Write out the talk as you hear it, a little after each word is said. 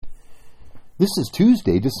This is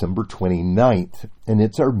Tuesday, December 29th, and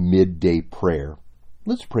it's our midday prayer.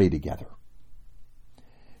 Let's pray together.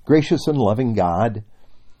 Gracious and loving God,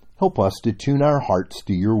 help us to tune our hearts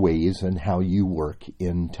to your ways and how you work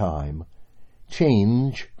in time.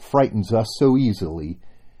 Change frightens us so easily.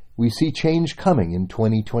 We see change coming in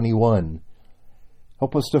 2021.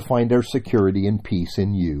 Help us to find our security and peace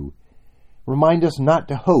in you. Remind us not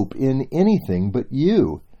to hope in anything but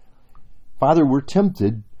you. Father, we're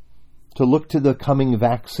tempted to look to the coming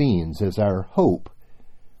vaccines as our hope.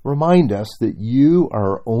 Remind us that you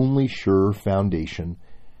are our only sure foundation.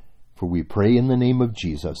 For we pray in the name of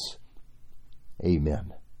Jesus.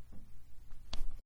 Amen.